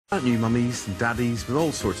New mummies and daddies with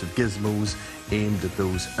all sorts of gizmos aimed at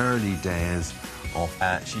those early days of...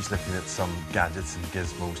 she's looking at some gadgets and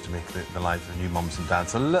gizmos to make the lives of new mums and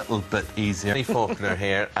dads a little bit easier. Jenni Falconer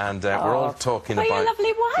here, and we're all talking about... your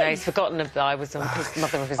lovely wife. No, he's forgotten that I was on his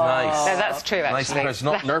mother of his nice. No, that's true, actually. Nice,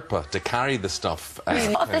 not Nurpa, to carry the stuff. A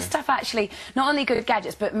lot of this stuff, actually, not only good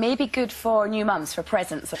gadgets, but maybe good for new mums, for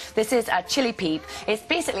presents. This is a chili peep. It's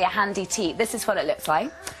basically a handy tea. This is what it looks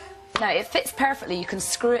like. Now, it fits perfectly. You can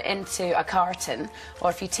screw it into a carton, or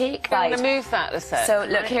if you take... I'm going to move that a sec. So,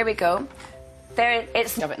 look, here we go. There,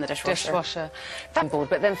 it's... Shove it in the dishwasher. Board,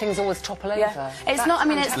 but then things always topple over. Yeah. It's not, I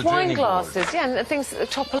mean, it's wine glasses, yeah, and things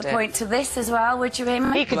topple over. Point to this as well, would you,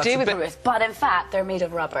 Amy? You could do with it. But, in fact, they're made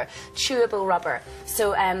of rubber. Chewable rubber.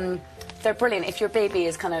 So, they're brilliant if your baby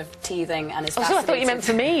is kind of teething and is fascinated. I thought you meant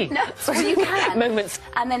for me. No, well, you can. Moments.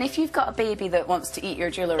 And then if you've got a baby that wants to eat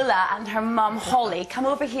your jewellery, Lola and her mum, Holly, come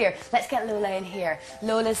over here. Let's get Lola in here.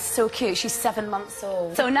 Lola's so cute. She's 7 months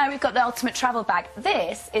old. So now we've got the ultimate travel bag.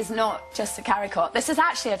 This is not just a carry-cot. This is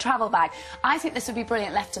actually a travel bag. I think this would be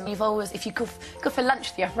brilliant left in. You've always, if you go for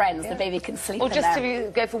lunch with your friends, the baby can sleep or in just there.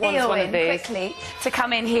 to go for one of these. Quickly to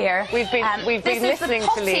come in here. We've been listening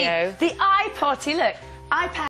to Leo. The eye potty, look. iPad.